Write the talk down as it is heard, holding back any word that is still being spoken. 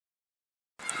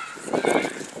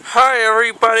Hi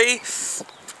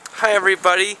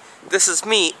everybody, this is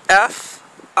me,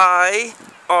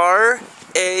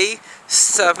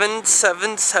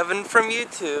 Fira777 from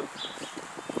YouTube.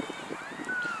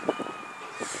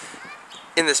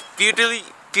 In this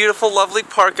beautiful, lovely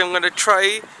park, I'm going to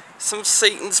try some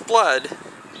Satan's blood.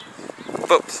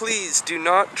 But please do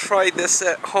not try this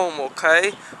at home,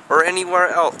 okay? Or anywhere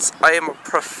else. I am a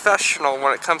professional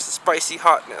when it comes to spicy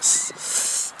hotness.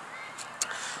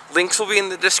 Links will be in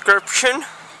the description.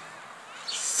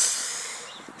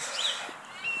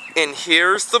 And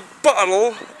here's the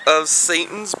bottle of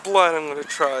Satan's blood I'm going to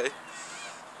try.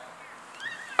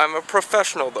 I'm a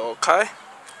professional though, okay?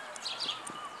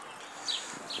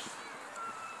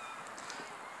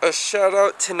 A shout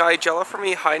out to Nigella for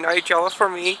me. Hi Nigella for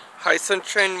me. Hi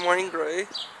Sunshine Morning Gray.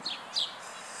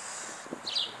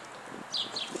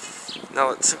 Now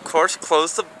let's of course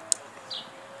close the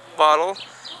bottle.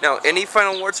 Now any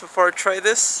final words before I try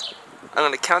this? I'm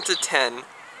going to count to 10.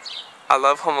 I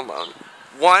love Home Alone.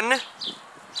 1,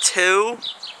 2,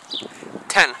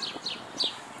 10.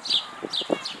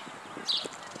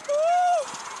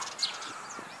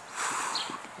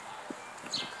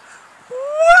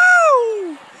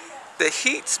 Woo! The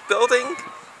heat's building.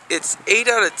 It's 8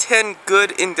 out of 10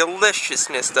 good in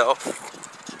deliciousness though.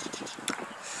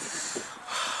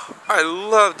 I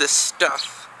love this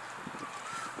stuff.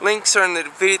 Links are in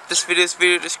this video's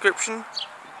video description.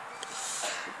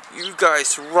 You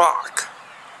guys rock.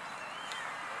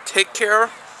 Take care.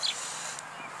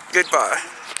 Goodbye.